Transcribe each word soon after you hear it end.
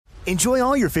Enjoy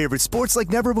all your favorite sports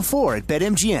like never before at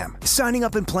BetMGM. Signing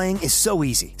up and playing is so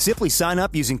easy. Simply sign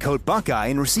up using code Buckeye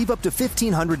and receive up to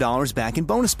 $1,500 back in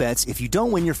bonus bets if you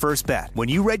don't win your first bet. When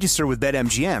you register with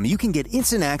BetMGM, you can get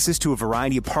instant access to a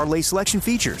variety of parlay selection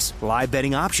features, live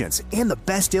betting options, and the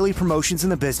best daily promotions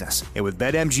in the business. And with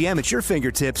BetMGM at your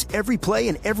fingertips, every play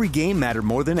and every game matter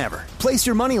more than ever. Place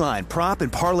your moneyline, prop,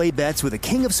 and parlay bets with the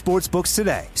king of sportsbooks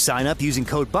today. Sign up using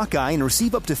code Buckeye and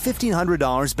receive up to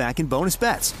 $1,500 back in bonus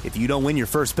bets if you don't win your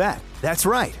first bet. That's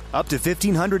right, up to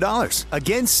 $1,500.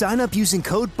 Again, sign up using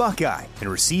code Buckeye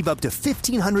and receive up to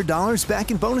 $1,500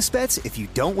 back in bonus bets if you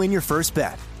don't win your first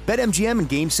bet. BetMGM and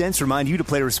GameSense remind you to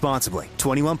play responsibly.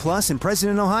 21 plus and present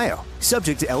in Ohio.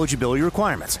 Subject to eligibility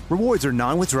requirements. Rewards are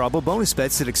non-withdrawable bonus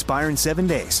bets that expire in 7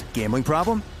 days. Gambling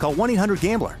problem? Call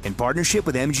 1-800-GAMBLER in partnership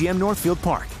with MGM Northfield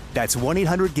Park. That's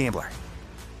 1-800-GAMBLER.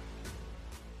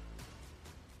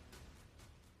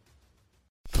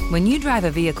 When you drive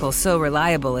a vehicle so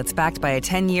reliable it's backed by a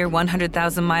 10-year,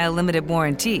 100,000-mile limited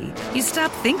warranty, you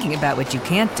stop thinking about what you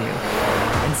can't do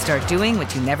and start doing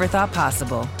what you never thought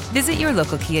possible. Visit your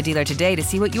local Kia dealer today to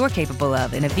see what you're capable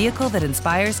of in a vehicle that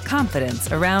inspires confidence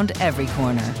around every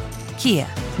corner. Kia,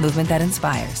 movement that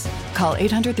inspires. Call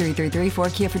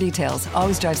 800-333-4KIA for details.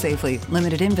 Always drive safely.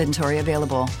 Limited inventory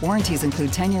available. Warranties include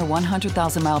 10-year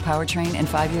 100,000-mile powertrain and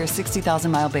 5-year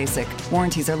 60,000-mile basic.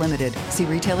 Warranties are limited. See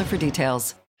retailer for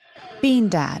details. Bean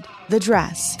Dad, The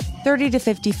Dress, 30 to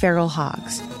 50 Feral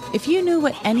Hogs. If you knew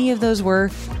what any of those were,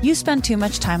 you spend too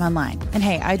much time online. And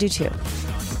hey, I do too.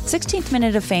 16th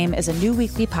Minute of Fame is a new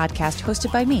weekly podcast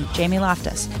hosted by me, Jamie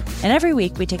Loftus. And every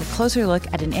week we take a closer look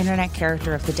at an internet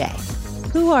character of the day.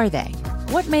 Who are they?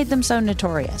 What made them so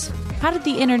notorious? How did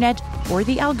the internet or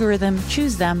the algorithm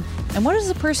choose them? And what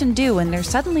does a person do when they're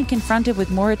suddenly confronted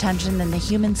with more attention than the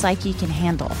human psyche can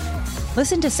handle?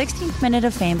 Listen to 16th Minute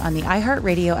of Fame on the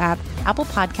iHeartRadio app, Apple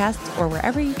Podcasts, or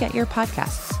wherever you get your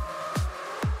podcasts.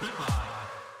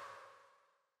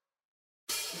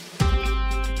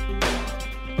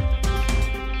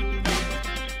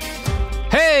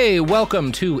 Hey,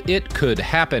 welcome to It Could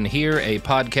Happen Here, a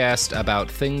podcast about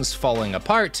things falling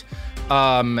apart.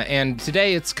 And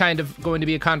today it's kind of going to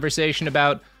be a conversation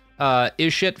about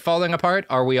is shit falling apart?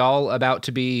 Are we all about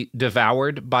to be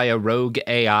devoured by a rogue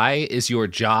AI? Is your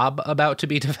job about to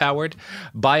be devoured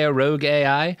by a rogue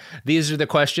AI? These are the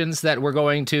questions that we're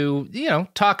going to,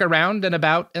 talk around and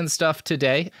about and stuff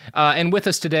today. And with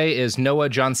us today is Noah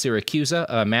John Siracusa,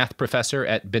 a math professor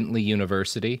at Bentley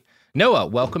University. Noah,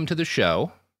 welcome to the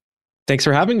show. Thanks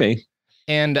for having me.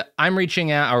 And I'm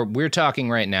reaching out, or we're talking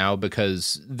right now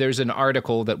because there's an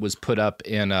article that was put up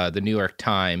in the New York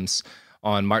Times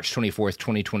on March 24th,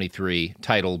 2023,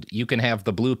 titled, "You Can Have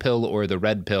the Blue Pill or the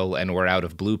Red Pill and We're Out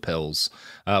of Blue Pills,"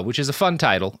 which is a fun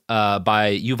title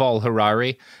by Yuval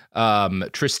Harari,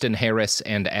 Tristan Harris,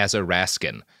 and Asa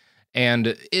Raskin.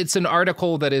 And it's an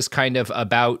article that is kind of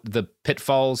about the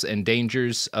pitfalls and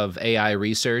dangers of AI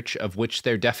research, of which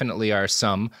there definitely are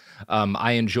some.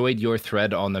 I enjoyed your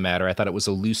thread on the matter. I thought it was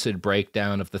a lucid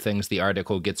breakdown of the things the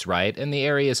article gets right and the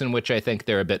areas in which I think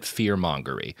they're a bit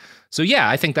fear-mongery. So yeah,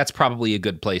 I think that's probably a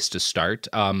good place to start,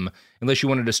 unless you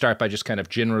wanted to start by just kind of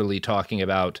generally talking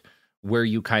about where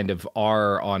you kind of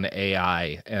are on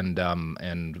AI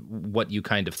and what you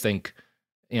kind of think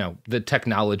the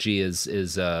technology is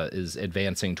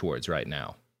advancing towards right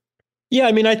now. Yeah,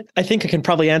 I mean, I think I can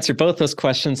probably answer both those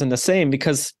questions in the same,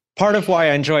 because part of why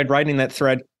I enjoyed writing that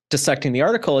thread dissecting the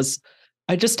article is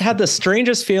I just had the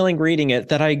strangest feeling reading it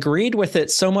that I agreed with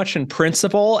it so much in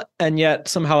principle and yet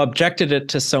somehow objected it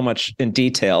to so much in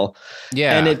detail.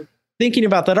 Yeah. And thinking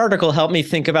about that article helped me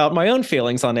think about my own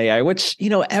feelings on AI, which,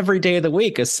 every day of the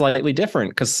week is slightly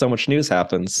different because so much news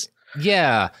happens.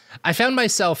 Yeah, I found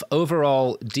myself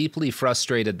overall deeply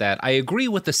frustrated that I agree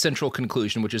with the central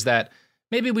conclusion, which is that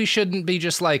maybe we shouldn't be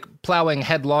just like plowing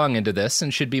headlong into this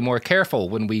and should be more careful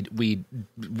when we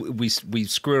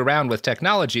screw around with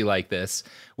technology like this,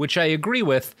 which I agree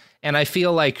with. And I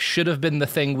feel like should have been the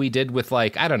thing we did with,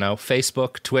 like, I don't know,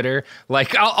 Facebook, Twitter,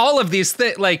 like all of these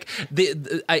things. Like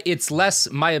it's less,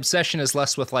 my obsession is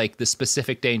less with like the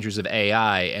specific dangers of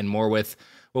AI and more with,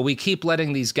 well, we keep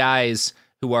letting these guys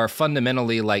who are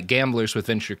fundamentally like gamblers with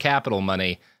venture capital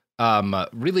money,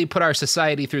 really put our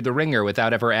society through the ringer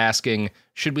without ever asking,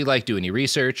 should we like do any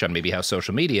research on maybe how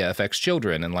social media affects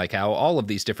children and like how all of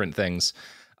these different things.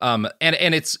 And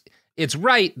it's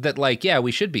right that like, yeah,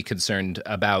 we should be concerned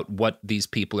about what these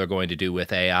people are going to do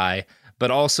with AI, but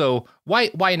also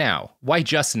why now? Why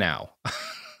just now?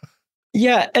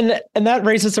 Yeah, and that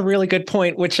raises a really good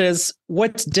point, which is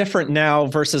what's different now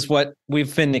versus what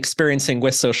we've been experiencing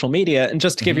with social media. And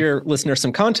just to give your listeners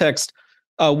some context,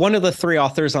 One of the three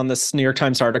authors on this New York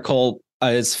Times article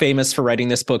is famous for writing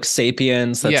this book,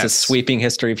 Sapiens. That's a sweeping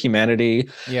history of humanity.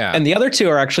 Yeah. And the other two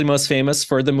are actually most famous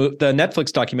for the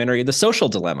Netflix documentary, The Social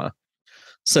Dilemma.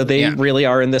 So they really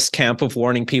are in this camp of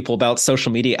warning people about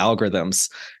social media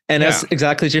algorithms. And as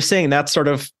exactly as you're saying, that's sort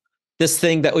of this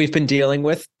thing that we've been dealing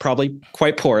with probably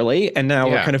quite poorly. And now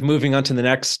we're kind of moving on to the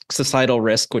next societal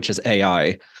risk, which is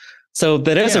AI. So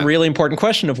that is a really important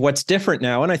question of what's different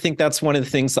now. And I think that's one of the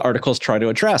things the articles try to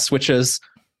address, which is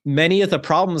many of the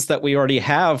problems that we already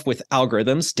have with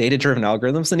algorithms, data-driven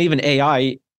algorithms, and even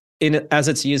AI as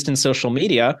it's used in social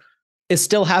media is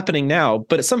still happening now.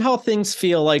 But somehow things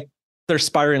feel like they're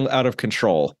spiraling out of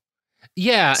control.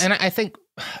 Yeah. And I think,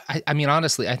 I mean,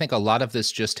 honestly, I think a lot of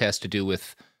this just has to do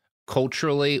with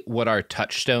culturally what our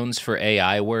touchstones for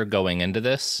AI were going into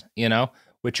this,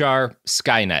 which are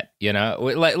Skynet,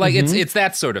 like it's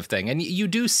that sort of thing. And you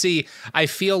do see, I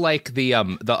feel like the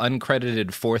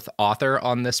uncredited fourth author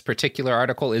on this particular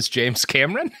article is James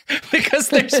Cameron, because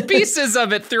there's pieces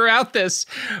of it throughout this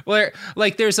where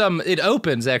like there's it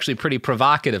opens actually pretty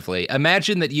provocatively.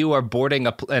 Imagine that you are boarding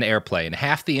an airplane.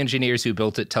 Half the engineers who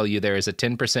built it tell you there is a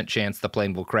 10% chance the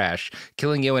plane will crash,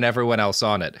 killing you and everyone else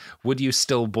on it. Would you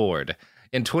still board?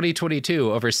 In 2022,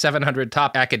 over 700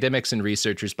 top academics and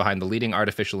researchers behind the leading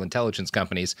artificial intelligence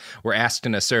companies were asked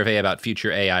in a survey about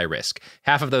future AI risk.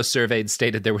 Half of those surveyed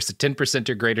stated there was a 10%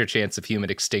 or greater chance of human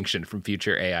extinction from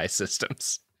future AI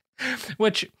systems.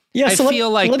 Which I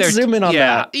feel like let's zoom in on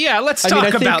that. Yeah, let's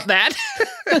talk about that.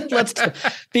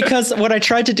 Because what I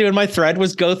tried to do in my thread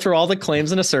was go through all the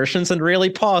claims and assertions and really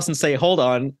pause and say, hold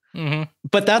on. Mm-hmm.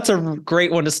 But that's a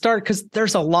great one to start because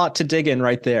there's a lot to dig in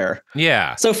right there.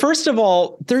 Yeah. So first of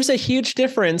all, there's a huge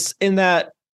difference in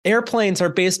that airplanes are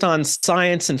based on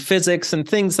science and physics and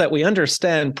things that we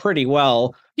understand pretty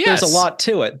well. Yes. There's a lot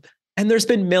to it. And there's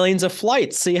been millions of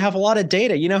flights. So you have a lot of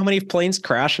data. You know how many planes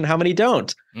crash and how many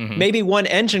don't. Mm-hmm. Maybe one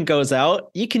engine goes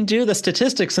out. You can do the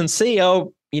statistics and see,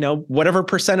 whatever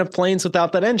percent of planes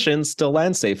without that engine still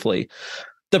land safely.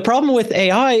 The problem with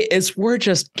AI is we're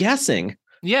just guessing.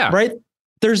 Yeah. Right?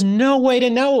 There's no way to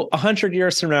know 100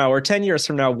 years from now or 10 years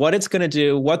from now what it's going to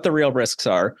do, what the real risks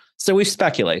are. So we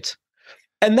speculate.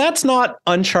 And that's not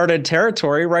uncharted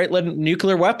territory, right? When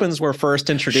nuclear weapons were first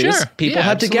introduced, people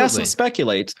had to guess and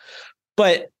speculate.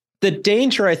 But the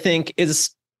danger, I think, is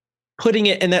putting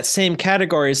it in that same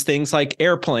category as things like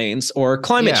airplanes or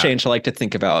climate change, I like to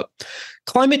think about.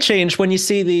 Climate change, when you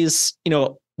see these,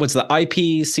 what's the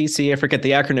IPCC, I forget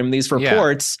the acronym, these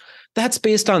reports, that's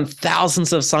based on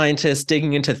thousands of scientists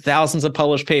digging into thousands of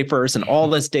published papers and all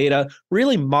this data,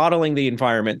 really modeling the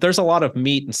environment. There's a lot of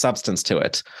meat and substance to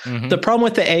it. Mm-hmm. The problem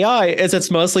with the AI is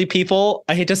it's mostly people,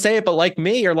 I hate to say it, but like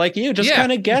me or like you, just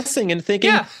kind of guessing and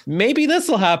thinking, maybe this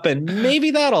will happen,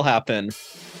 maybe that'll happen.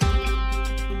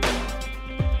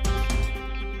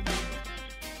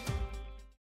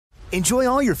 Enjoy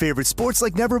all your favorite sports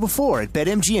like never before at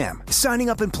BetMGM. Signing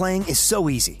up and playing is so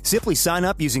easy. Simply sign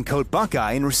up using code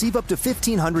Buckeye and receive up to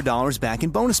 $1,500 back in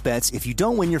bonus bets if you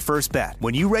don't win your first bet.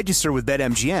 When you register with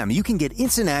BetMGM, you can get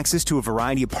instant access to a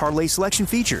variety of parlay selection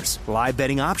features, live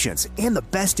betting options, and the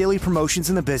best daily promotions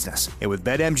in the business. And with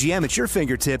BetMGM at your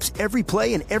fingertips, every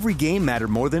play and every game matter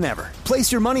more than ever.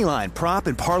 Place your moneyline, prop,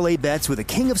 and parlay bets with the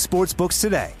king of sportsbooks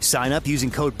today. Sign up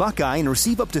using code Buckeye and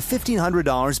receive up to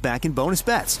 $1,500 back in bonus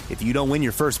bets if you don't win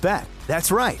your first bet.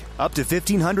 That's right, up to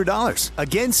 $1,500.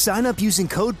 Again, sign up using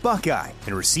code Buckeye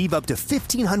and receive up to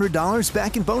 $1,500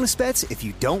 back in bonus bets if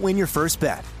you don't win your first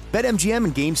bet. BetMGM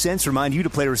and GameSense remind you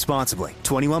to play responsibly.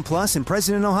 21 plus and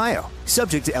present in Ohio.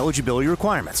 Subject to eligibility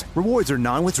requirements. Rewards are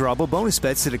non-withdrawable bonus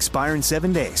bets that expire in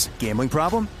 7 days. Gambling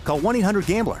problem? Call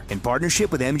 1-800-GAMBLER in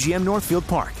partnership with MGM Northfield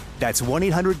Park. That's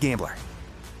 1-800-GAMBLER.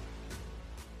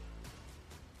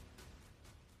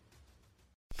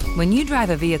 When you drive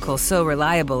a vehicle so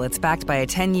reliable it's backed by a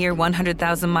 10-year,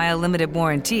 100,000-mile limited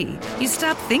warranty, you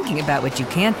stop thinking about what you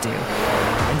can't do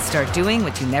and start doing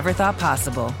what you never thought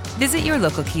possible. Visit your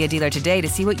local Kia dealer today to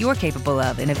see what you're capable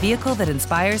of in a vehicle that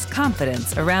inspires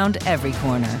confidence around every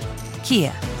corner.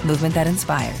 Kia, movement that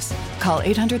inspires. Call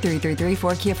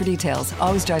 800-333-4KIA for details.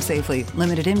 Always drive safely.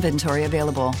 Limited inventory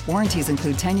available. Warranties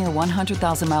include 10-year,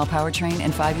 100,000-mile powertrain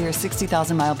and 5-year,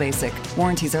 60,000-mile basic.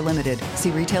 Warranties are limited.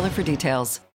 See retailer for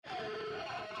details.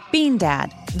 Bean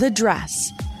Dad, The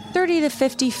Dress, 30 to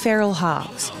 50 Feral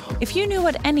Hogs. If you knew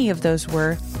what any of those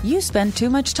were, you spend too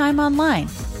much time online.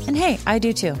 And hey, I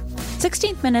do too.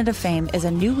 16th Minute of Fame is a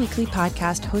new weekly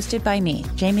podcast hosted by me,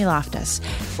 Jamie Loftus,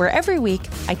 where every week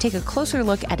I take a closer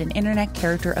look at an internet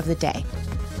character of the day.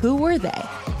 Who were they?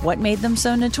 What made them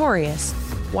so notorious?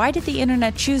 Why did the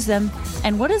internet choose them?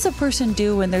 And what does a person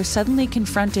do when they're suddenly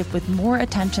confronted with more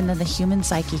attention than the human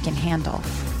psyche can handle?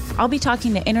 I'll be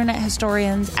talking to internet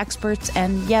historians, experts,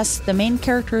 and yes, the main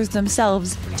characters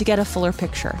themselves to get a fuller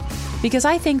picture. Because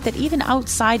I think that even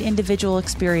outside individual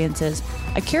experiences,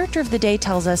 a character of the day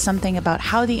tells us something about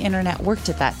how the internet worked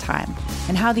at that time,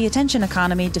 and how the attention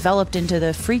economy developed into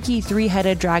the freaky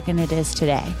three-headed dragon it is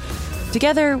today.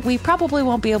 Together, we probably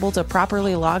won't be able to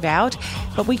properly log out,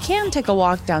 but we can take a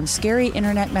walk down scary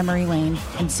internet memory lane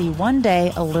and see one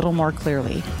day a little more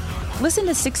clearly. Listen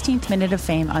to 16th Minute of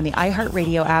Fame on the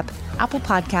iHeartRadio app, Apple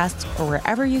Podcasts, or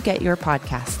wherever you get your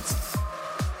podcasts.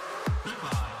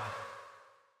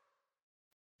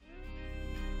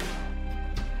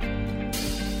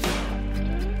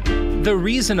 The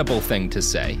reasonable thing to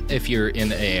say, if you're in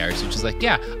the AI research, is like,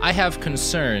 yeah, I have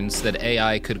concerns that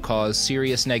AI could cause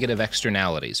serious negative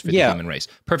externalities for the human race.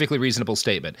 Perfectly reasonable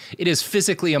statement. It is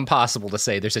physically impossible to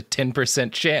say there's a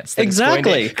 10% chance that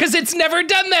exactly, because it's never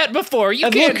done that before. You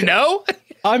can't know.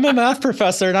 I'm a math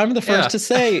professor, and I'm the first to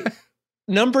say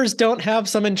numbers don't have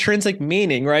some intrinsic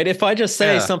meaning, right? If I just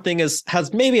say something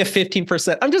has maybe a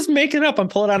 15%, I'm just making it up. I'm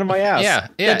pulling it out of my ass. Yeah,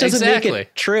 that doesn't make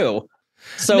it true.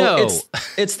 So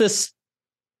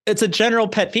it's a general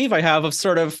pet peeve I have of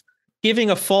sort of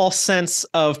giving a false sense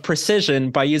of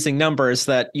precision by using numbers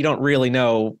that you don't really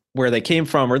know where they came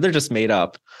from, or they're just made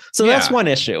up. So that's one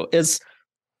issue, is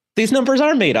these numbers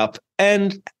are made up,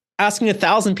 and asking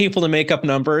 1,000 people to make up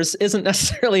numbers isn't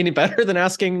necessarily any better than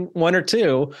asking one or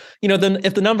two. Then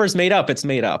if the number's made up, it's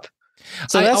made up.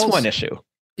 So that's one issue.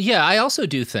 Yeah, I also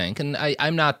do think, and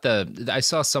I'm not I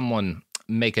saw someone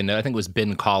make a note, I think it was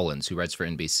Ben Collins, who writes for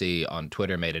NBC, on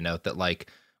Twitter, made a note that, like,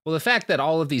 well, the fact that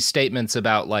all of these statements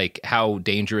about, like, how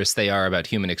dangerous they are about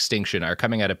human extinction are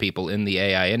coming out of people in the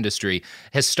AI industry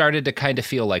has started to kind of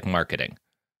feel like marketing.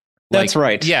 That's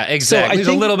right. Yeah, exactly. There's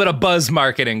a little bit of buzz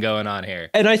marketing going on here.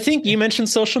 And I think you mentioned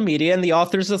social media, and the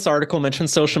authors of this article mentioned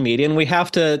social media, and we have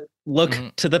to look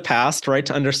to the past, right,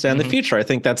 to understand the future. I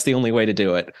think that's the only way to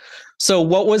do it. So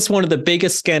what was one of the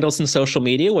biggest scandals in social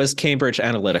media was Cambridge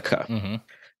Analytica.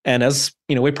 And as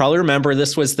we probably remember,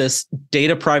 this was this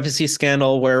data privacy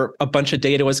scandal where a bunch of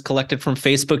data was collected from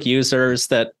Facebook users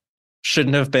that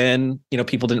shouldn't have been.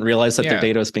 People didn't realize that their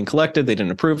data was being collected. They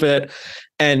didn't approve it.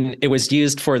 And it was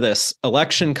used for this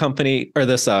election company, or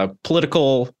this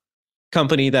political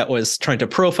company that was trying to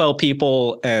profile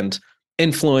people and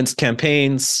influence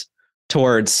campaigns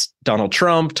towards Donald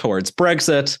Trump, towards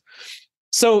Brexit.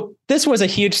 So this was a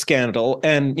huge scandal,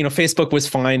 and Facebook was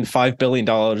fined $5 billion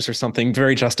or something,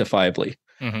 very justifiably.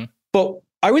 But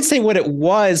I would say what it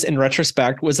was, in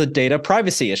retrospect, was a data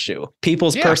privacy issue.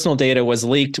 People's personal data was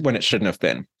leaked when it shouldn't have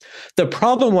been. The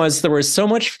problem was there was so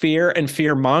much fear and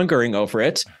fear mongering over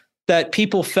it that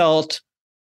people felt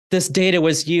this data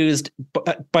was used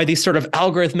by these sort of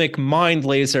algorithmic mind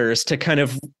lasers to kind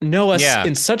of know us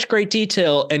in such great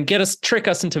detail and trick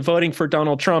us into voting for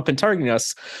Donald Trump and targeting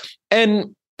us.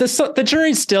 And the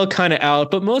jury's still kind of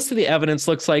out, but most of the evidence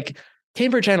looks like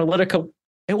Cambridge Analytica,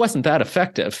 it wasn't that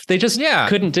effective. They just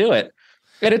couldn't do it.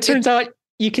 And it turns out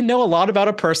you can know a lot about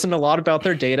a person, a lot about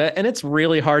their data, and it's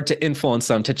really hard to influence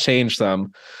them, to change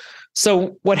them.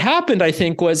 So what happened, I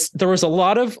think, was there was a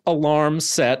lot of alarm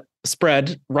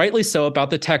spread, rightly so, about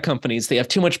the tech companies. They have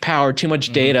too much power, too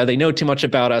much data. They know too much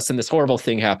about us, and this horrible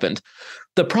thing happened.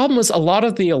 The problem was a lot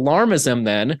of the alarmism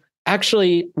then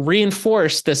actually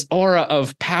reinforced this aura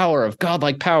of power, of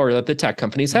godlike power that the tech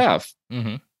companies have.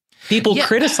 People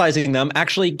criticizing them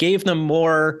actually gave them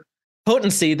more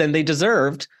potency than they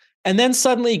deserved. And then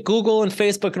suddenly Google and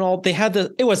Facebook and all, they had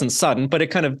it wasn't sudden, but it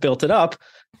kind of built it up.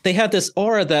 They had this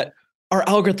aura that our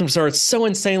algorithms are so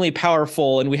insanely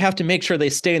powerful, and we have to make sure they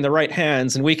stay in the right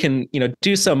hands, and we can,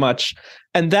 do so much.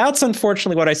 And that's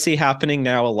unfortunately what I see happening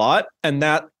now a lot. And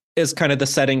that is kind of the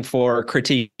setting for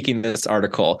critiquing this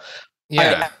article.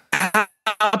 I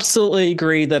absolutely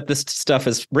agree that this stuff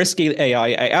is risky AI.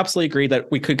 I absolutely agree that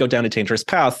we could go down a dangerous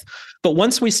path. But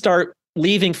once we start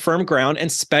leaving firm ground and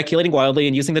speculating wildly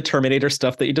and using the Terminator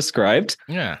stuff that you described,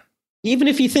 even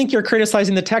if you think you're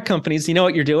criticizing the tech companies, you know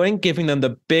what you're doing? Giving them the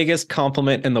biggest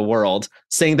compliment in the world,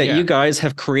 saying that you guys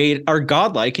are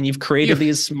godlike, and you've created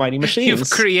these mighty machines. You've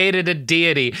created a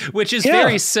deity, which is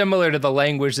very similar to the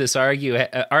language this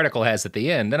article has at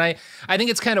the end. And I think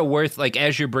it's kind of worth, like,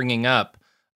 as you're bringing up,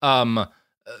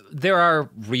 there are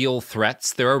real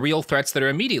threats. There are real threats that are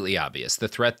immediately obvious. The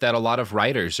threat that a lot of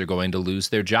writers are going to lose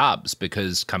their jobs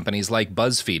because companies like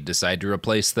BuzzFeed decide to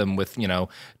replace them with,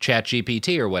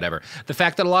 ChatGPT or whatever. The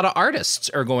fact that a lot of artists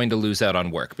are going to lose out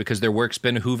on work because their work's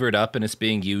been hoovered up and it's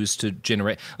being used to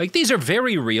generate. Like, these are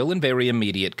very real and very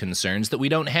immediate concerns that we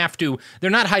don't have to, they're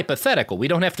not hypothetical. We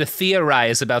don't have to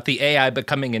theorize about the AI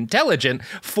becoming intelligent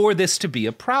for this to be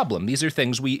a problem. These are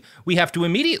things we have to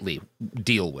immediately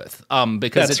deal with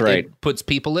because it puts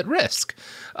people at risk.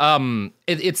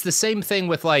 It's the same thing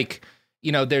with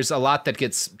there's a lot that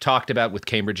gets talked about with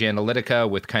Cambridge Analytica,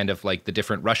 with kind of like the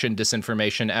different Russian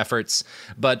disinformation efforts.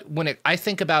 But when I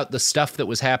think about the stuff that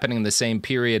was happening in the same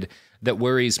period that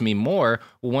worries me more,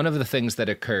 one of the things that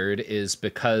occurred is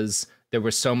because there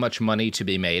was so much money to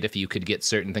be made if you could get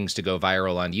certain things to go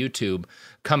viral on YouTube,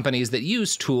 companies that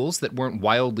used tools that weren't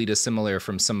wildly dissimilar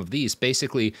from some of these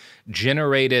basically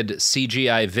generated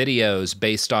CGI videos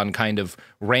based on kind of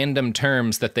random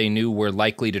terms that they knew were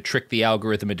likely to trick the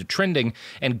algorithm into trending.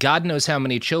 And God knows how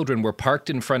many children were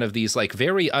parked in front of these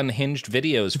very unhinged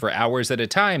videos for hours at a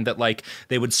time that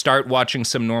they would start watching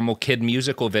some normal kid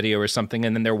musical video or something,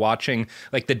 and then they're watching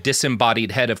the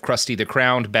disembodied head of Krusty the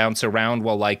Clown bounce around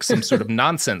while some sort of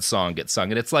nonsense song gets sung.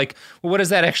 And it's well, what is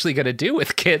that actually going to do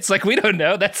with kids? We don't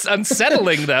know. That's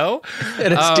unsettling, though.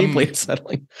 It is deeply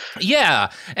unsettling.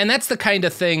 Yeah. And that's the kind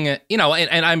of thing,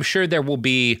 and I'm sure there will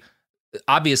be,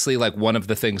 obviously, one of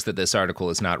the things that this article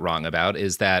is not wrong about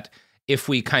is that if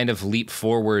we kind of leap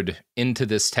forward into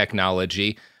this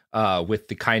technology with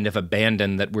the kind of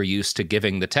abandon that we're used to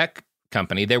giving the tech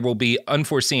company, there will be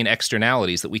unforeseen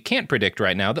externalities that we can't predict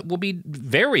right now that will be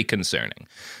very concerning.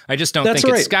 I just don't think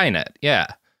it's Skynet. Yeah.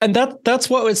 And that's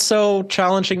what was so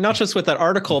challenging, not just with that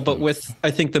article, but with, I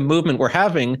think, the movement we're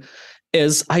having,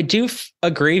 is I do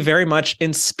agree very much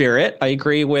in spirit. I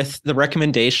agree with the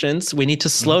recommendations. We need to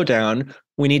slow down.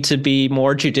 We need to be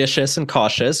more judicious and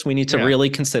cautious. We need to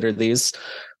really consider these.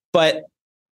 But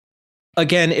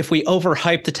again, if we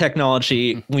overhype the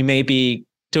technology, we may be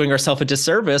doing ourselves a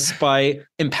disservice by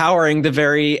empowering the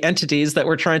very entities that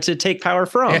we're trying to take power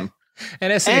from. Yeah.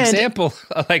 And as an example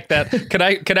like that,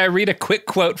 can I read a quick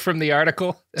quote from the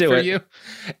article for you?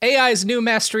 AI's new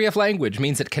mastery of language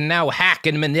means it can now hack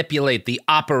and manipulate the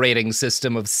operating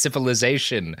system of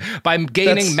civilization. By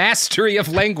gaining mastery of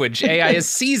language, AI is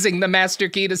seizing the master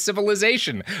key to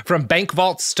civilization, from bank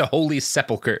vaults to holy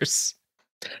sepulchers.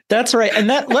 That's right. And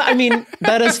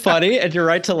that is funny, and you're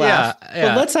right to laugh. Yeah.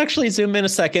 But let's actually zoom in a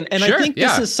second. And I think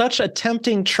this is such a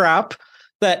tempting trap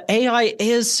that AI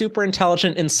is super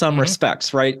intelligent in some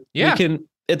respects, right? Yeah.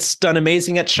 It's done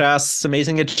amazing at chess,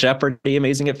 amazing at Jeopardy,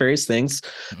 amazing at various things.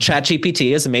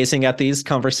 ChatGPT is amazing at these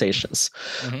conversations.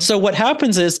 So what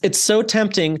happens is it's so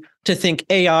tempting to think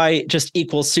AI just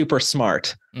equals super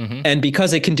smart. And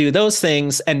because it can do those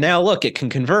things, and now look, it can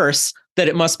converse, that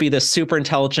it must be this super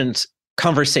intelligent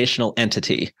conversational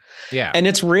entity. Yeah. And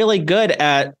it's really good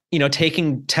at,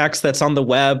 taking text that's on the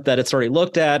web that it's already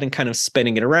looked at and kind of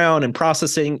spinning it around and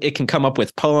processing. It can come up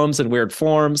with poems in weird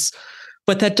forms,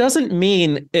 but that doesn't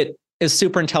mean it is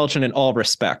super intelligent in all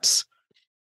respects.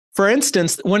 For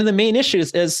instance, one of the main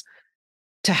issues is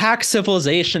to hack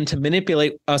civilization, to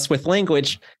manipulate us with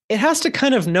language. It has to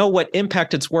kind of know what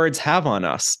impact its words have on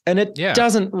us. And it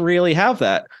doesn't really have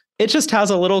that. It just has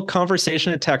a little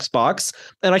conversation and text box,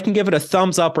 and I can give it a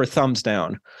thumbs up or thumbs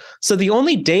down. So the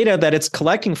only data that it's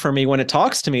collecting for me when it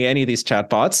talks to me, any of these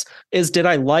chatbots, is did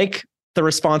I like the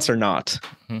response or not?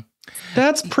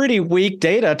 That's pretty weak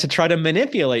data to try to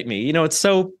manipulate me. It's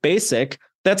so basic.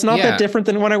 That's not that different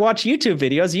than when I watch YouTube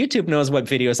videos. YouTube knows what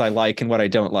videos I like and what I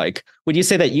don't like. Would you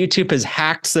say that YouTube has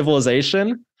hacked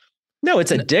civilization? No,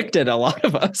 it's addicted a lot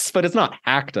of us, but it's not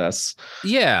hacked us.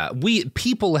 Yeah,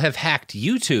 people have hacked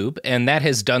YouTube, and that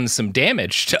has done some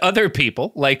damage to other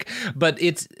people. But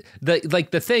it's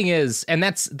the thing is, and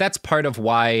that's part of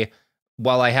why,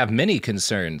 while I have many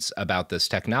concerns about this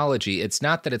technology, it's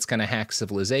not that it's going to hack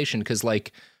civilization, because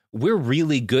we're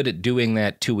really good at doing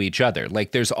that to each other.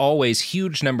 There's always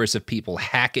huge numbers of people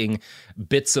hacking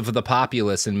bits of the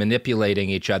populace and manipulating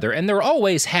each other, and there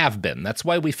always have been. That's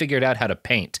why we figured out how to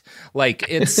paint.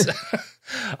 It's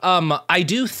I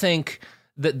do think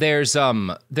that there's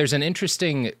an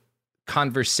interesting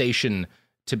conversation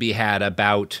to be had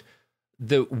about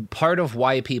the part of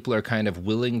why people are kind of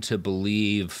willing to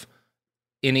believe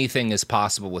anything is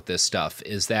possible with this stuff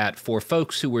is that for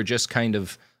folks who were just kind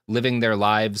of living their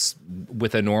lives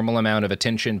with a normal amount of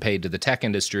attention paid to the tech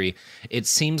industry, it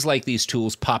seems like these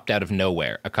tools popped out of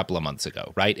nowhere a couple of months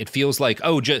ago, right? It feels like,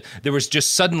 there was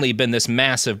just suddenly been this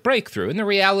massive breakthrough. And the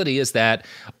reality is that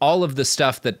all of the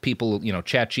stuff that people,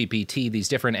 ChatGPT, these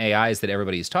different AIs that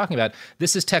everybody's talking about,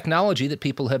 this is technology that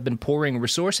people have been pouring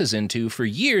resources into for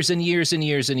years and years and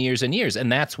years and years and years.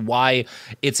 And that's why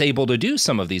it's able to do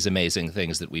some of these amazing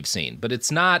things that we've seen. But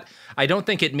it's not, I don't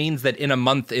think it means that in a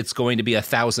month it's going to be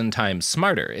 1,000 times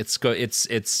smarter.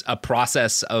 It's a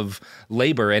process of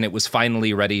labor, and it was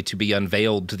finally ready to be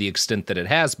unveiled to the extent that it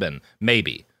has been.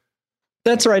 Maybe.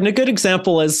 That's right. And a good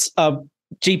example is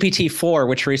GPT-4,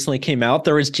 which recently came out.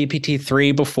 There was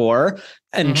GPT-3 before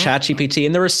and ChatGPT,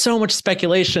 and there was so much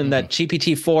speculation that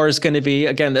GPT-4 is going to be,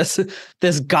 again,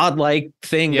 this godlike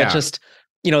thing that just,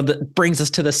 that brings us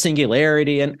to the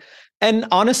singularity. And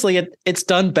honestly, it's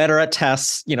done better at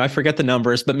tests. I forget the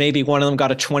numbers, but maybe one of them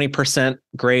got a 20%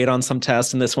 grade on some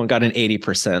tests and this one got an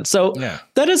 80%. So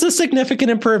that is a significant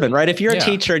improvement, right? If you're a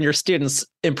teacher and your students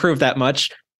improve that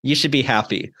much, you should be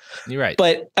happy. You're right.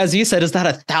 But as you said, is that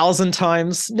 1,000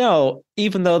 times? No,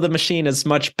 even though the machine is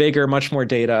much bigger, much more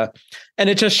data. And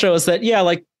it just shows that,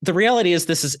 the reality is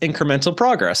this is incremental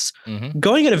progress.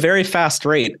 Going at a very fast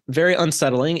rate, very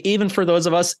unsettling, even for those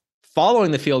of us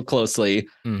following the field closely,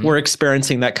 we're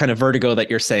experiencing that kind of vertigo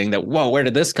that you're saying that, whoa, where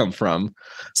did this come from?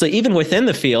 So even within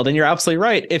the field, and you're absolutely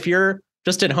right, if you're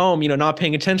just at home, not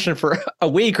paying attention for a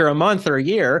week or a month or a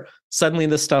year, suddenly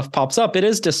this stuff pops up. It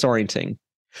is disorienting.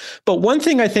 But one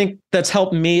thing I think that's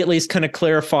helped me at least kind of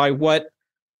clarify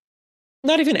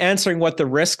not even answering what the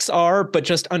risks are, but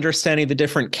just understanding the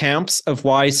different camps of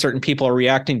why certain people are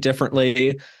reacting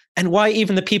differently, and why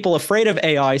even the people afraid of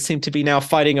AI seem to be now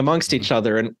fighting amongst each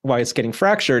other, and why it's getting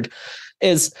fractured,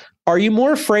 is, are you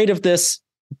more afraid of this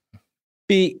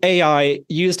be AI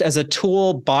used as a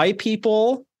tool by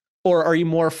people, or are you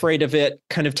more afraid of it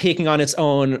kind of taking on its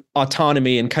own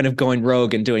autonomy and kind of going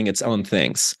rogue and doing its own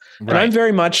things? Right. And I'm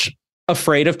very much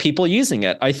afraid of people using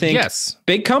it. I think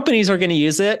big companies are going to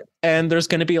use it, and there's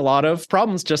going to be a lot of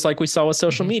problems, just like we saw with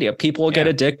social media. People will get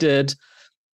addicted.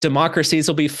 Democracies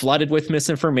will be flooded with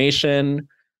misinformation.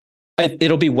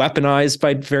 It'll be weaponized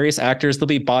by various actors. There'll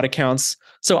be bot accounts.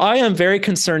 So I am very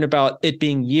concerned about it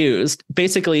being used.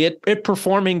 Basically, it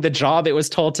performing the job it was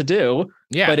told to do,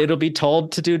 but it'll be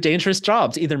told to do dangerous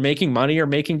jobs, either making money or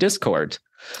making discord.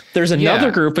 There's another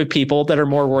group of people that are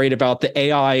more worried about the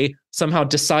AI somehow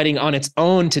deciding on its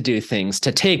own to do things,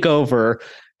 to take over.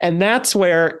 And that's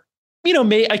where,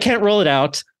 I can't rule it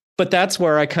out, but that's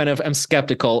where I kind of am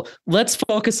skeptical. Let's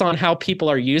focus on how people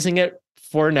are using it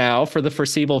for now, for the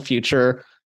foreseeable future.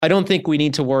 I don't think we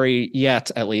need to worry yet,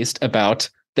 at least, about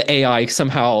the AI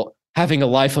somehow having a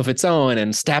life of its own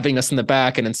and stabbing us in the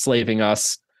back and enslaving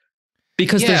us,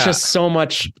 because there's just so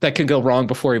much that can go wrong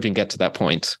before we even get to that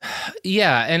point.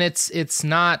 Yeah, and it's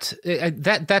not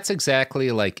that's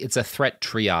exactly like, it's a threat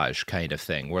triage kind of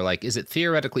thing, where is it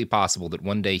theoretically possible that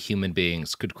one day human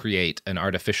beings could create an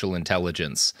artificial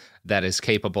intelligence that is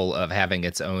capable of having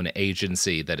its own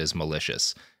agency that is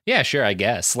malicious? Yeah, sure, I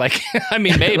guess.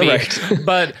 Maybe. Right.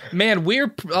 But man,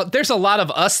 there's a lot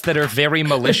of us that are very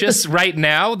malicious right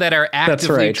now that are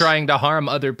actively trying to harm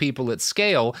other people at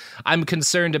scale. I'm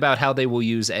concerned about how they will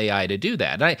use AI to do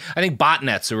that. And I think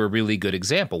botnets are a really good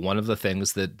example. One of the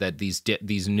things that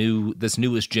this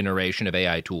newest generation of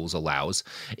AI tools allows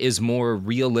is more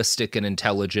realistic and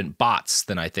intelligent bots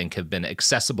than I think have been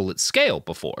accessible at scale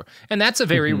before. And that's a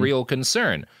very real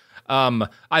concern.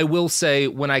 I will say,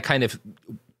 when I kind of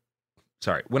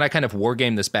war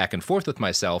game this back and forth with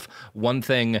myself, one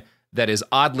thing that is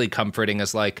oddly comforting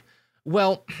is the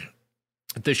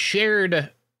shared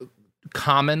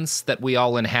commons that we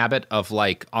all inhabit of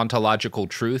ontological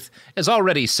truth is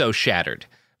already so shattered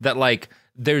that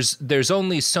there's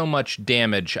only so much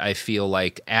damage, I feel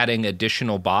like, adding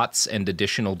additional bots and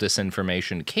additional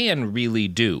disinformation can really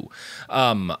do.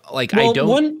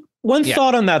 One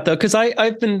thought on that, though, because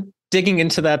I've been digging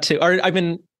into that too, or I've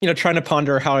been trying to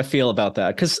ponder how I feel about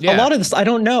that, because a lot of this I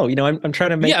don't know. I'm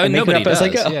trying to make it up as I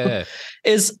go.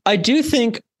 I do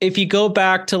think if you go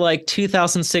back to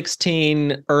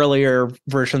 2016, earlier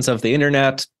versions of the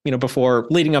internet, before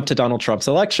leading up to Donald Trump's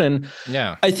election,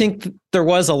 I think there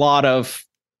was a lot of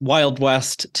Wild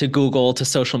West to Google, to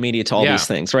social media, to all these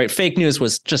things, right? Fake news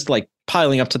was just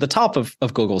piling up to the top of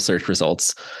Google search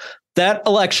results. That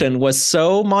election was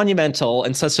so monumental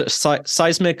and such a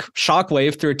seismic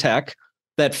shockwave through tech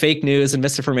that fake news and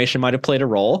misinformation might have played a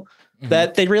role,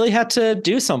 that they really had to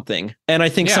do something. And I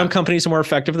think some companies are more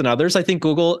effective than others. I think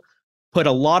Google put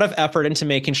a lot of effort into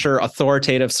making sure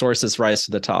authoritative sources rise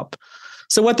to the top.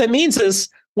 So what that means is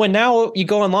when now you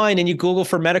go online and you Google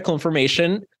for medical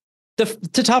information,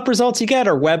 the top results you get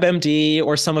are WebMD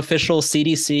or some official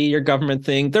CDC or government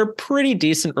thing. They're pretty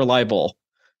decent, reliable.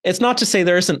 It's not to say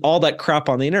there isn't all that crap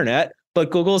on the internet,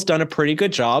 but Google's done a pretty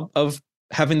good job of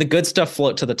having the good stuff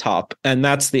float to the top. And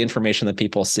that's the information that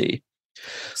people see.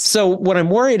 So what I'm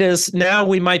worried is now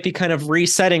we might be kind of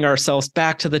resetting ourselves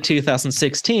back to the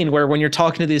 2016, where when you're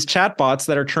talking to these chatbots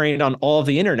that are trained on all of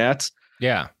the internet,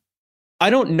 I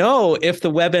don't know if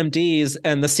the WebMDs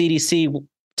and the CDC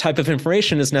type of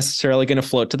information is necessarily going to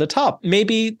float to the top.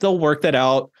 Maybe they'll work that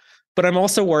out, but I'm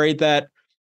also worried that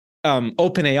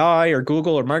OpenAI or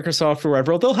Google or Microsoft or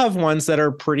whoever, they'll have ones that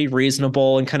are pretty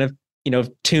reasonable and kind of,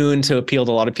 tuned to appeal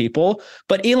to a lot of people.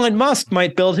 But Elon Musk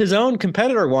might build his own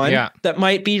competitor one that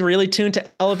might be really tuned to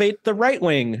elevate the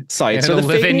right-wing sites or the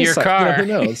live in your car. Who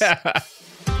knows?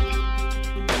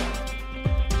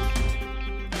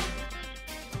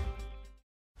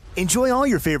 Enjoy all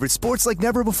your favorite sports like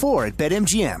never before at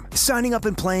BetMGM. Signing up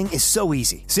and playing is so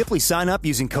easy. Simply sign up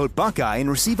using code Buckeye and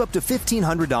receive up to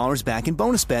 $1,500 back in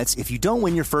bonus bets if you don't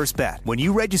win your first bet. When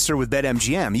you register with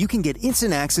BetMGM, you can get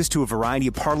instant access to a variety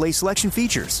of parlay selection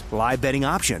features, live betting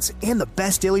options, and the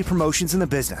best daily promotions in the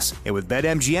business. And with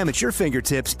BetMGM at your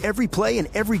fingertips, every play and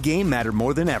every game matter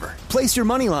more than ever. Place your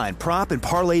moneyline, prop, and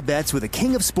parlay bets with the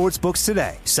king of sportsbooks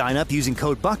today. Sign up using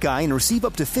code Buckeye and receive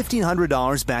up to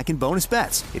 $1,500 back in bonus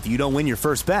bets if you don't win your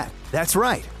first bet. That's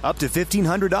right, up to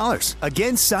 $1,500.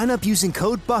 Again, sign up using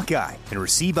code Buckeye and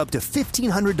receive up to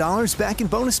 $1,500 back in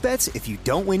bonus bets if you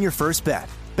don't win your first bet.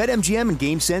 BetMGM and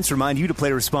GameSense remind you to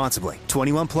play responsibly.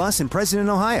 21 plus and present in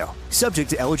Ohio.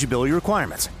 Subject to eligibility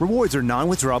requirements. Rewards are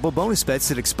non-withdrawable bonus bets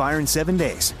that expire in 7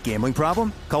 days. Gambling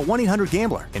problem? Call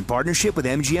 1-800-GAMBLER in partnership with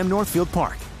MGM Northfield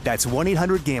Park. That's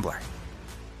 1-800-GAMBLER.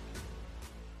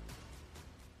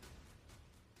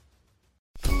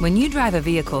 When you drive a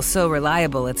vehicle so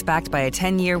reliable it's backed by a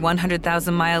 10-year,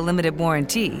 100,000-mile limited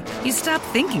warranty, you stop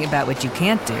thinking about what you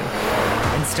can't do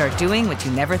and start doing what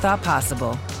you never thought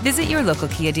possible. Visit your local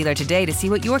Kia dealer today to see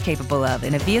what you're capable of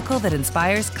in a vehicle that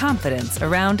inspires confidence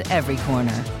around every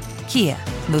corner. Kia,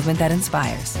 movement that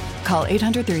inspires. Call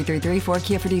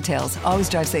 800-333-4KIA for details. Always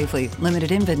drive safely.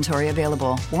 Limited inventory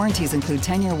available. Warranties include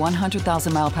 10-year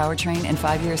 100,000-mile powertrain and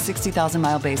 5-year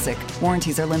 60,000-mile basic.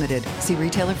 Warranties are limited. See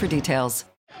retailer for details.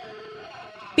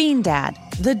 Bean Dad,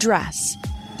 The Dress,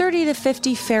 30 to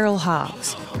 50 Feral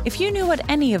Hogs. If you knew what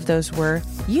any of those were,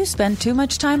 you spend too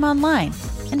much time online.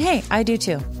 And hey, I do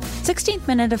too. 16th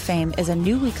Minute of Fame is a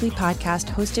new weekly podcast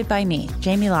hosted by me,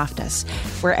 Jamie Loftus,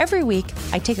 where every week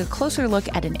I take a closer look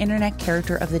at an internet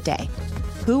character of the day.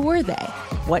 Who were they?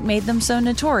 What made them so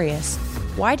notorious?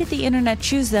 Why did the internet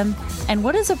choose them? And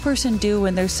what does a person do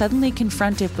when they're suddenly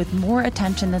confronted with more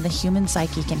attention than the human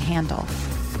psyche can handle?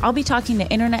 I'll be talking to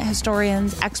internet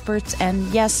historians, experts, and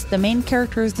yes, the main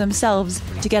characters themselves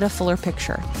to get a fuller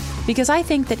picture. Because I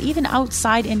think that even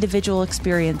outside individual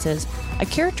experiences, a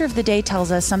character of the day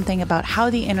tells us something about how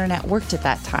the internet worked at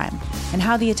that time and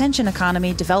how the attention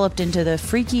economy developed into the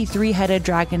freaky three-headed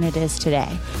dragon it is today.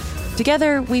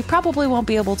 Together, we probably won't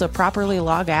be able to properly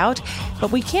log out,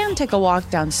 but we can take a walk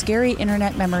down scary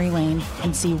internet memory lane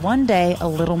and see one day a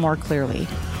little more clearly.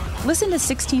 Listen to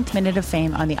 16th Minute of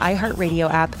Fame on the iHeartRadio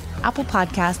app, Apple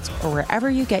Podcasts, or wherever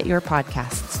you get your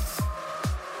podcasts.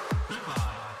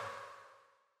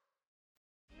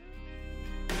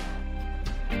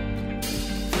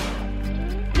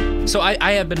 So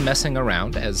I have been messing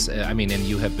around and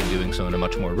you have been doing so in a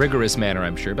much more rigorous manner,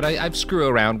 I'm sure, but I've screwed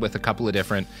around with a couple of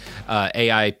different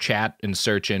AI chat and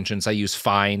search engines. I use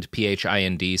Find,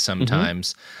 P-H-I-N-D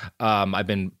sometimes. Mm-hmm. I've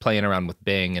been playing around with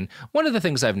Bing. And one of the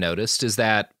things I've noticed is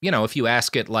that, if you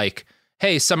ask it like,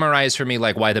 hey, summarize for me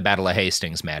like why the Battle of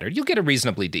Hastings mattered, you'll get a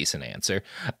reasonably decent answer.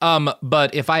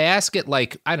 But if I ask it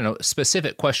like, I don't know,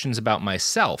 specific questions about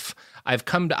myself,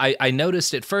 I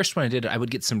noticed at first when I did it, I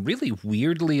would get some really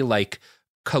weirdly like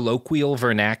colloquial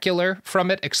vernacular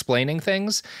from it explaining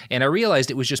things, and I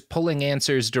realized it was just pulling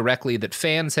answers directly that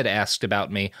fans had asked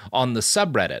about me on the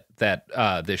subreddit that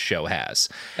this show has.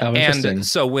 Oh, interesting. And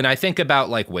so when I think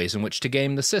about like ways in which to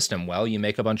game the system, well, you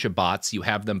make a bunch of bots, you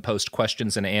have them post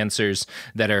questions and answers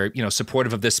that are,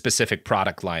 supportive of this specific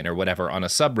product line or whatever on a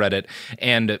subreddit,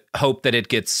 and hope that it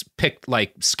gets picked,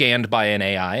 like scanned by an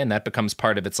AI, and that becomes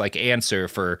part of its like answer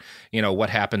for, what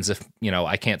happens if,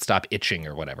 I can't stop itching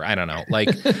or whatever. I don't know.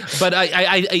 Like, but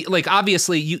I like,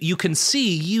 obviously you can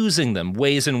see using them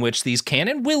ways in which these can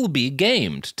and will be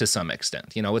gamed to some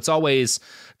extent. It's always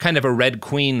kind of a Red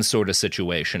Queen sort of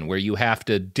situation where you have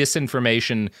to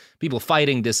disinformation, people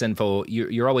fighting disinfo.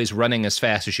 You're always running as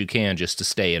fast as you can just to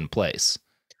stay in place.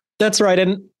 That's right.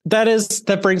 And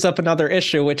that brings up another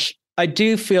issue, which I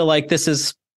do feel like this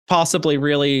is possibly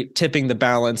really tipping the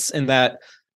balance in that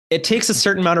it takes a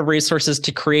certain amount of resources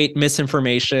to create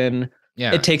misinformation.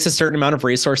 Yeah. It takes a certain amount of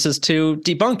resources to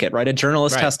debunk it, right? A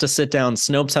journalist has to sit down,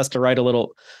 Snopes has to write a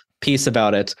little piece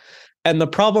about it. And the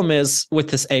problem is with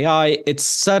this AI, it's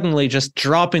suddenly just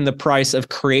dropping the price of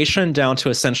creation down to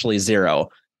essentially zero.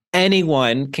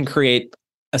 Anyone can create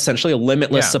essentially a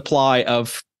limitless supply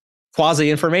of quasi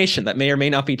information that may or may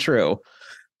not be true.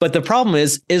 But the problem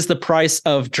is the price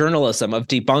of journalism, of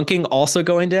debunking, also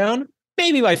going down?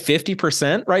 Maybe by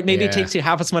 50%, right? Maybe it takes you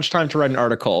half as much time to write an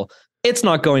article. It's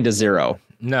not going to zero.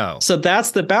 No. So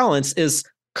that's the balance, is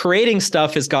creating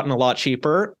stuff has gotten a lot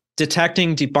cheaper.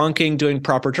 Detecting, debunking, doing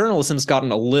proper journalism has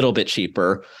gotten a little bit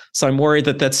cheaper. So I'm worried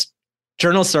that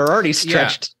journalists are already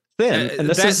stretched thin, and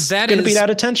this is going to be that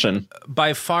attention.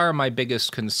 By far my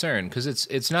biggest concern, because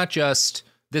it's not just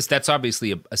this. That's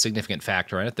obviously a significant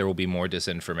factor in it. There will be more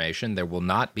disinformation. There will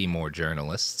not be more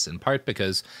journalists, in part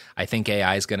because I think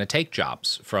AI is going to take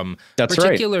jobs from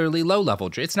particularly low-level.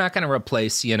 It's not going to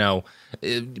replace,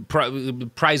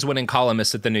 prize-winning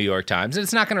columnists at the New York Times.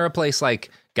 It's not going to replace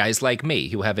guys like me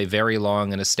who have a very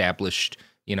long and established,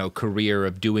 career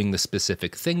of doing the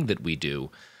specific thing that we do.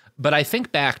 But I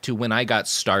think back to when I got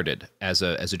started as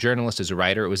a journalist, as a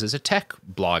writer. It was as a tech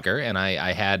blogger, and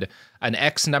I had an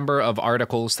X number of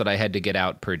articles that I had to get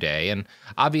out per day. And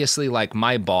obviously,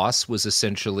 my boss was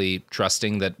essentially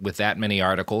trusting that with that many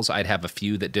articles, I'd have a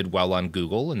few that did well on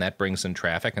Google, and that brings in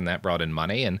traffic, and that brought in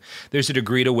money. And there's a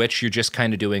degree to which you're just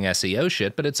kind of doing SEO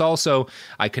shit. But it's also,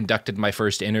 I conducted my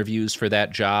first interviews for that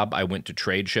job. I went to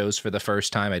trade shows for the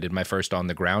first time. I did my first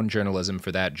on-the-ground journalism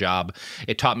for that job.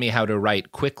 It taught me how to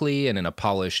write quickly and in a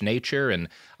polished nature. And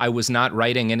I was not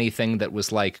writing anything that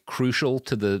was crucial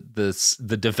to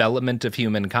the development of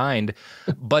humankind,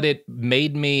 but it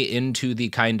made me into the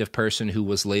kind of person who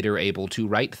was later able to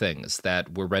write things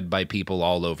that were read by people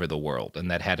all over the world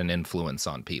and that had an influence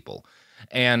on people.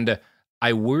 And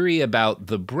I worry about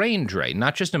the brain drain,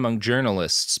 not just among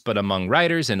journalists, but among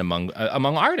writers and among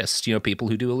artists, people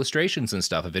who do illustrations and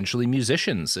stuff. Eventually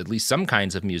musicians, at least some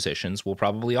kinds of musicians, will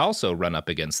probably also run up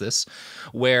against this,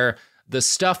 where the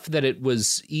stuff that it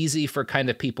was easy for kind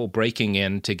of people breaking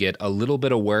in to get a little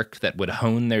bit of work that would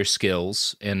hone their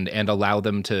skills and allow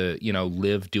them to,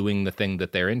 live doing the thing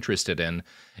that they're interested in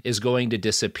is going to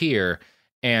disappear.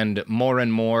 And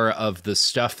more of the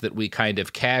stuff that we kind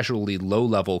of casually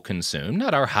low-level consume,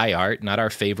 not our high art, not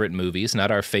our favorite movies,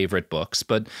 not our favorite books,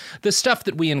 but the stuff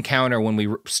that we encounter when we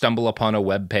stumble upon a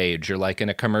web page or in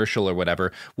a commercial or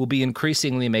whatever, will be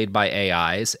increasingly made by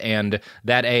AIs, and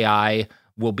that AI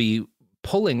will be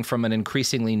pulling from an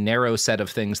increasingly narrow set of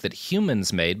things that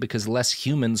humans made, because less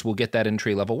humans will get that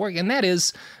entry-level work. And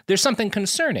there's something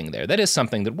concerning there. That is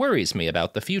something that worries me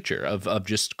about the future of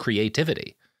just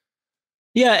creativity.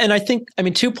 Yeah, and I think,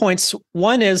 2 points.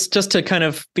 One is just to kind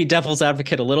of be devil's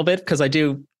advocate a little bit, because I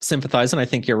do sympathize, and I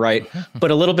think you're right.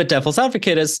 But a little bit devil's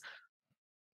advocate is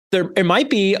it might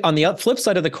be on the flip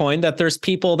side of the coin that there's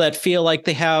people that feel like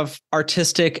they have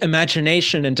artistic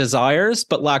imagination and desires,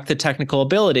 but lack the technical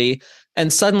ability.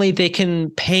 And suddenly they can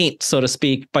paint, so to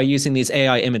speak, by using these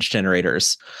AI image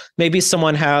generators. Maybe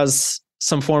someone has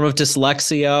some form of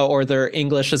dyslexia, or their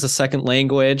English is a second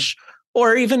language,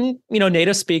 or even,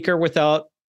 native speaker without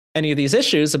any of these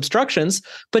issues, obstructions,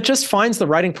 but just finds the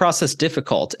writing process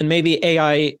difficult. And maybe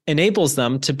AI enables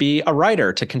them to be a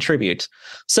writer, to contribute.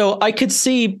 So I could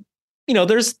see,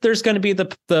 there's going to be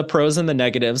the pros and the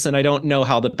negatives, and I don't know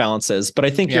how the balance is. But I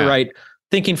think you're right.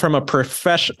 Thinking from a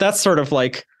profession, that's sort of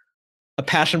like a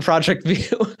passion project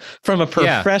view. From a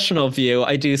professional view,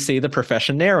 I do see the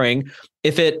profession narrowing.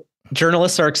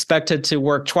 Journalists are expected to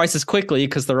work twice as quickly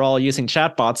because they're all using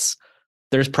chatbots,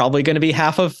 there's probably going to be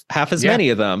half as many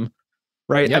of them,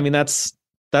 right? Yep.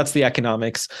 That's the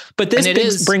economics. But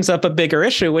this brings up a bigger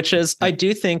issue, which is I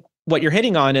do think what you're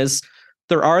hitting on is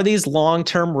there are these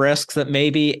long-term risks that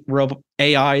maybe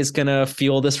AI is going to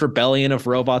fuel this rebellion of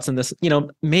robots and this,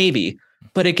 maybe.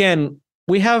 But again,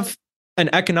 we have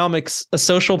a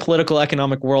social, political,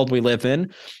 economic world we live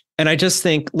in. And I just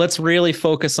think let's really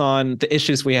focus on the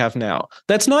issues we have now.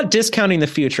 That's not discounting the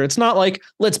future. It's not like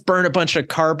let's burn a bunch of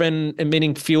carbon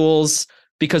emitting fuels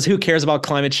because who cares about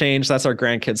climate change? That's our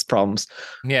grandkids' problems.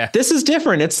 Yeah. This is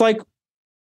different. It's like,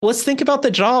 let's think about the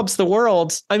jobs, the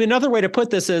world. Another way to put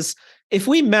this is if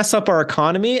we mess up our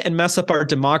economy and mess up our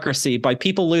democracy by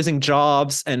people losing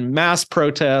jobs and mass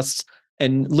protests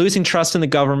and losing trust in the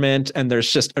government, and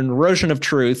there's just an erosion of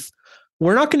truth,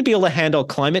 we're not going to be able to handle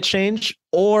climate change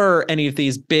or any of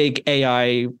these big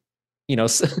AI,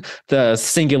 the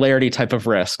singularity type of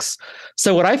risks.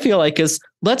 So what I feel like is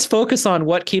let's focus on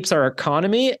what keeps our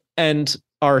economy and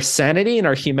our sanity and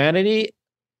our humanity.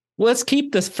 Let's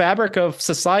keep this fabric of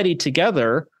society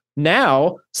together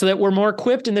now so that we're more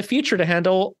equipped in the future to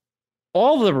handle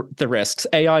all the risks,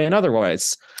 AI and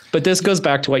otherwise. But this goes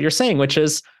back to what you're saying, which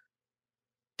is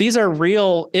these are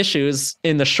real issues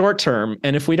in the short term.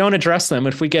 And if we don't address them,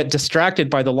 if we get distracted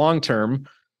by the long term,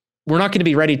 we're not going to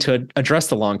be ready to address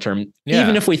the long term. Yeah.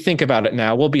 Even if we think about it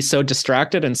now, we'll be so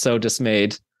distracted and so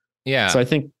dismayed. Yeah. So I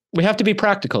think we have to be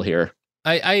practical here.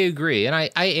 I agree. And I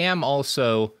am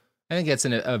also, I think that's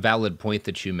a valid point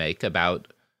that you make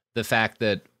about the fact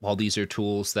that while these are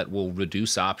tools that will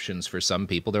reduce options for some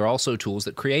people, they're also tools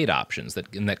that create options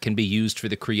that can be used for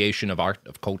the creation of art,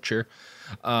 of culture.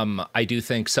 I do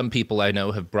think some people I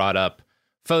know have brought up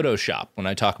Photoshop when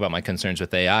I talk about my concerns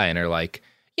with AI and are like,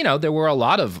 there were a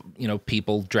lot of,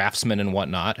 people, draftsmen and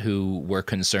whatnot, who were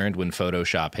concerned when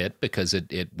Photoshop hit because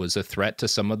it was a threat to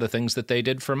some of the things that they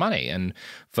did for money. And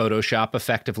Photoshop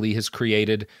effectively has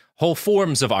created whole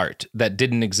forms of art that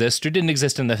didn't exist or didn't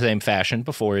exist in the same fashion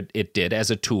before it did as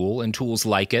a tool, and tools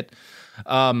like it.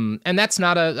 And that's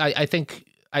not I think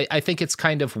it's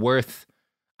kind of worth,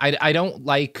 I don't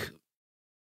like,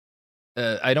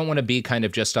 I don't want to be kind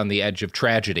of just on the edge of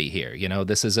tragedy here.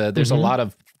 This is there's a lot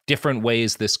of different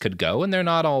ways this could go, and they're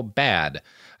not all bad.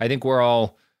 I think we're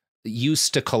all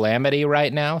used to calamity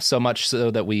right now, so much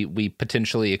so that we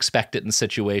potentially expect it in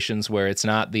situations where it's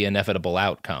not the inevitable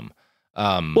outcome.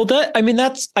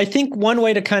 That's, I think one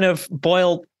way to kind of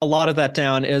boil a lot of that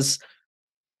down is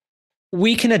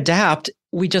we can adapt.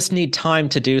 We just need time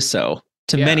to do so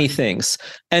to many things.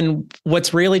 And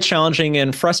what's really challenging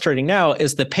and frustrating now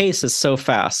is the pace is so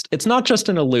fast. It's not just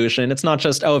an illusion. It's not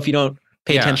just, if you don't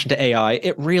pay attention to AI,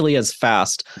 it really is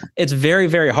fast. It's very,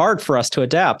 very hard for us to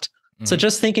adapt. Mm-hmm. So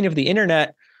just thinking of the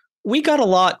internet, we got a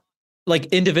lot, like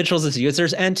individuals as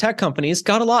users and tech companies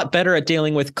got a lot better at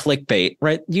dealing with clickbait,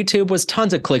 right? YouTube was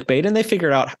tons of clickbait and they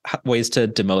figured out ways to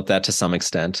demote that to some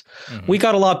extent. Mm-hmm. We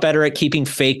got a lot better at keeping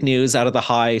fake news out of the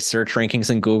high search rankings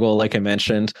in Google, like I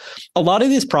mentioned. A lot of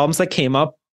these problems that came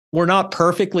up were not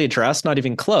perfectly addressed, not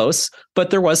even close, but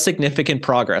there was significant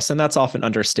progress, and that's often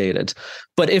understated.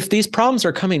 But if these problems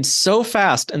are coming so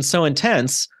fast and so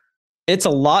intense, it's a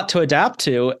lot to adapt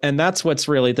to, and that's what's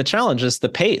really the challenge, is the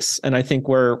pace. And I think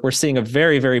we're seeing a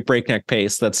very, very breakneck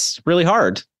pace that's really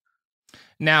hard.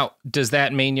 Now, does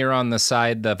that mean you're on the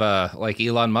side of like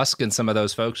Elon Musk and some of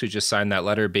those folks who just signed that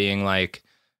letter being like,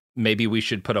 maybe we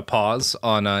should put a pause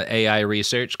on AI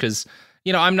research? Because,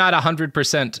 I'm not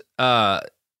 100%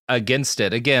 against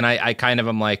it. Again, I kind of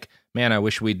am like, man, I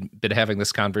wish we'd been having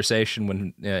this conversation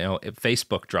when if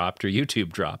Facebook dropped or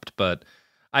YouTube dropped. But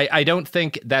I don't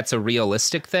think that's a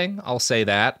realistic thing. I'll say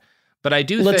that. But I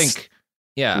do think,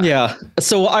 yeah.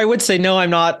 So I would say no. I'm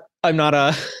not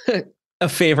a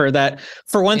favor of that.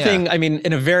 For one thing, I mean,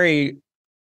 in a very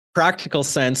practical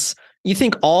sense, you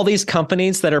think all these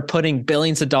companies that are putting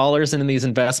billions of dollars into these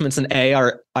investments in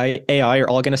AI are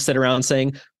all going to sit around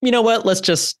saying, you know what, let's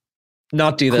just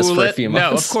not do this for a few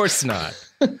months. No, of course not.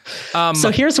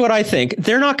 So here's what I think.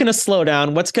 They're not going to slow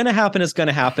down. What's going to happen is going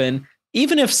to happen.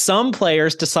 Even if some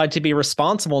players decide to be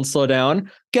responsible and slow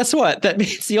down, guess what? That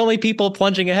means the only people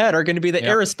plunging ahead are going to be the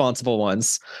irresponsible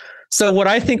ones. So what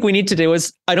I think we need to do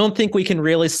is, I don't think we can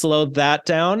really slow that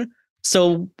down.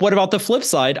 So what about the flip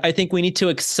side? I think we need to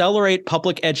accelerate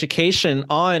public education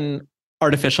on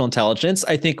artificial intelligence.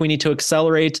 I think we need to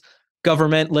accelerate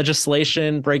government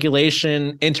legislation,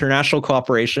 regulation, international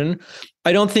cooperation.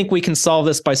 I don't think we can solve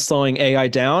this by slowing AI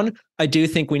down. I do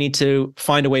think we need to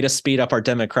find a way to speed up our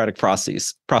democratic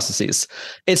processes.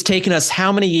 It's taken us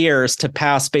how many years to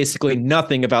pass basically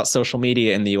nothing about social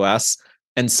media in the US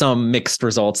and some mixed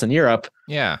results in Europe?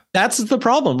 Yeah. That's the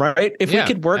problem, right? If we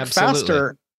could work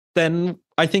faster, then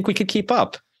I think we could keep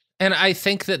up. And I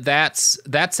think that's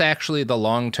actually the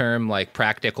long-term, like,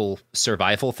 practical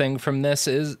survival thing from this,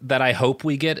 is that I hope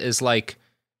we get is like,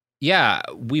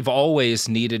 we've always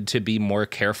needed to be more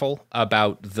careful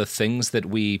about the things that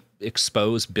we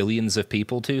expose billions of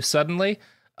people to suddenly.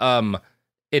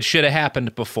 It should have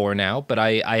happened before now, but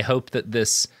I hope that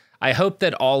the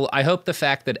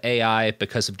fact that AI,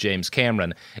 because of James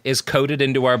Cameron, is coded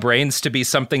into our brains to be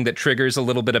something that triggers a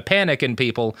little bit of panic in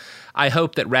people, I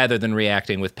hope that rather than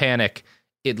reacting with panic,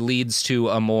 it leads to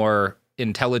a more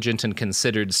intelligent and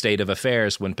considered state of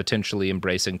affairs when potentially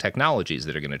embracing technologies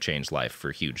that are going to change life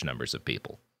for huge numbers of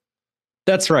people.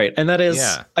 That's right. And that is,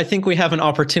 I think we have an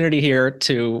opportunity here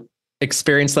to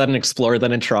experience that and explore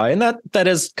that and try. And that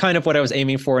is kind of what I was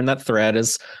aiming for in that thread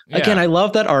is, again, I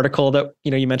love that article that,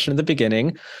 you mentioned in the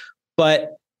beginning,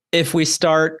 but if we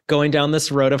start going down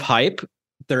this road of hype,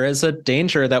 there is a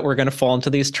danger that we're going to fall into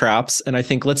these traps. And I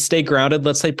think let's stay grounded.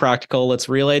 Let's stay practical. Let's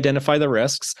really identify the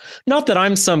risks. Not that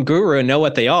I'm some guru and know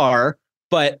what they are,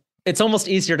 but it's almost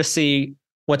easier to see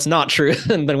what's not true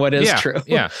than what is true.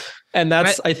 Yeah. And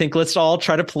I think let's all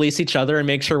try to police each other and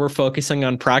make sure we're focusing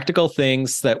on practical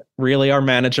things that really are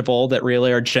manageable, that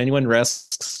really are genuine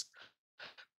risks.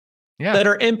 Yeah. That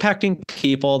are impacting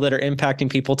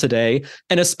people today,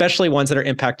 and especially ones that are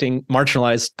impacting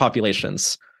marginalized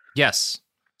populations. Yes.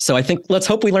 So I think let's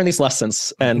hope we learn these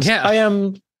lessons. And I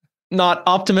am not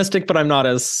optimistic, but I'm not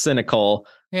as cynical.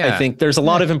 Yeah. I think there's a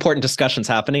lot of important discussions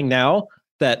happening now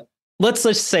that, let's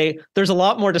just say, there's a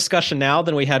lot more discussion now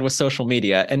than we had with social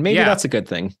media. And maybe that's a good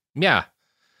thing. Yeah.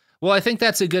 Well, I think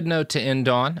that's a good note to end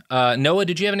on. Noah,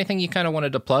 did you have anything you kind of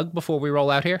wanted to plug before we roll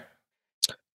out here?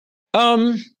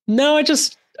 No,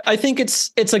 I think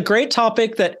it's a great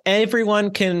topic that everyone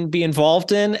can be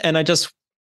involved in. And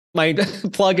my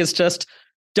plug is just,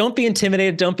 don't be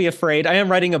intimidated. Don't be afraid. I am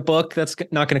writing a book that's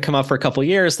not going to come out for a couple of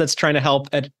years that's trying to help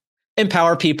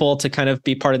empower people to kind of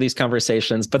be part of these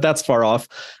conversations, but that's far off.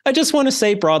 I just want to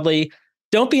say broadly,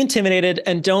 don't be intimidated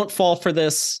and don't fall for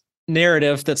this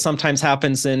narrative that sometimes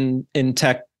happens in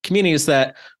tech communities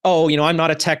that, I'm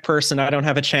not a tech person. I don't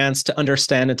have a chance to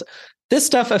understand it. This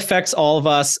stuff affects all of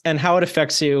us, and how it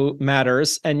affects you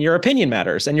matters, and your opinion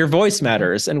matters, and your voice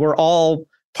matters. And we're all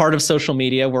part of social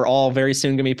media. We're all very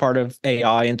soon going to be part of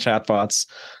AI and chatbots.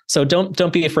 So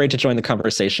don't be afraid to join the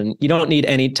conversation. You don't need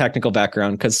any technical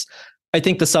background, because I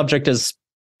think the subject is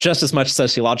just as much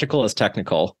sociological as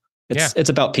technical. It's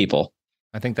about people.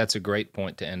 I think that's a great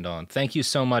point to end on. Thank you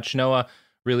so much, Noah.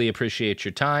 Really appreciate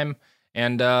your time.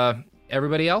 And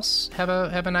everybody else, have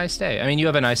a nice day. I mean, you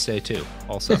have a nice day too,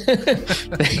 also.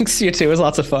 Thanks, you too. It was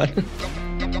lots of fun.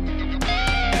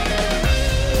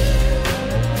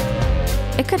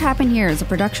 It Could Happen Here is a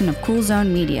production of Cool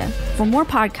Zone Media. For more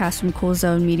podcasts from Cool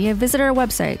Zone Media, visit our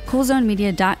website,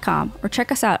 coolzonemedia.com, or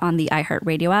check us out on the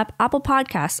iHeartRadio app, Apple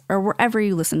Podcasts, or wherever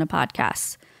you listen to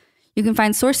podcasts. You can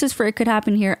find sources for It Could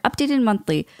Happen Here updated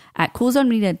monthly at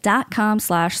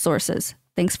coolzonemedia.com/sources.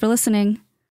 Thanks for listening.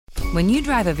 When you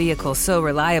drive a vehicle so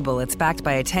reliable it's backed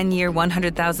by a 10-year,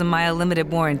 100,000-mile limited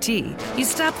warranty, you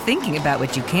stop thinking about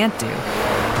what you can't do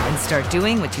and start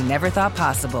doing what you never thought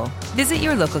possible. Visit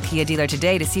your local Kia dealer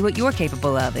today to see what you're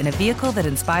capable of in a vehicle that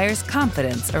inspires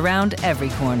confidence around every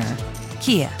corner.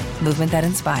 Kia, movement that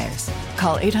inspires.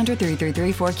 Call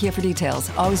 800-333-4KIA for details.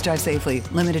 Always drive safely.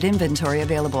 Limited inventory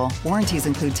available. Warranties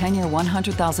include 10-year,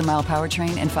 100,000-mile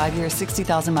powertrain and 5-year,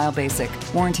 60,000-mile basic.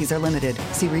 Warranties are limited.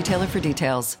 See retailer for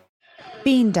details.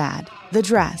 Bean Dad, The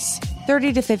Dress,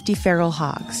 30 to 50 Feral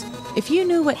Hogs. If you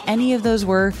knew what any of those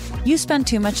were, you spend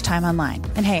too much time online.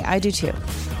 And hey, I do too.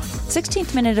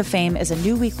 16th Minute of Fame is a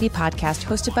new weekly podcast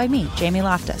hosted by me, Jamie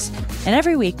Loftus. And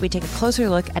every week we take a closer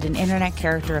look at an internet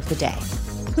character of the day.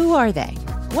 Who are they?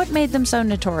 What made them so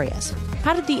notorious?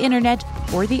 How did the internet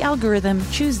or the algorithm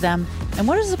choose them? And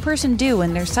what does a person do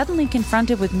when they're suddenly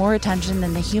confronted with more attention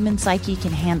than the human psyche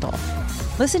can handle?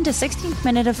 Listen to 16th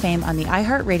Minute of Fame on the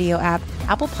iHeartRadio app,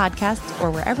 Apple Podcasts,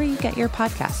 or wherever you get your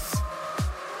podcasts.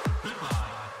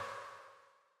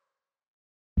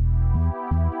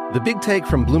 The Big Take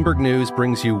from Bloomberg News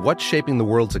brings you what's shaping the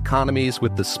world's economies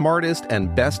with the smartest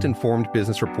and best-informed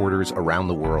business reporters around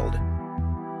the world.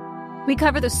 We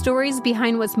cover the stories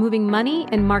behind what's moving money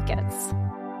and markets,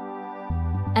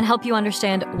 and help you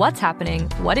understand what's happening,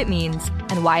 what it means,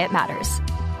 and why it matters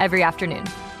every afternoon.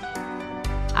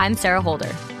 I'm Sarah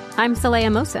Holder. I'm Saleha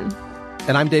Mohsin.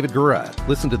 And I'm David Gura.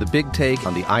 Listen to The Big Take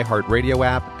on the iHeartRadio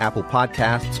app, Apple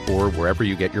Podcasts, or wherever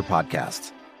you get your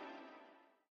podcasts.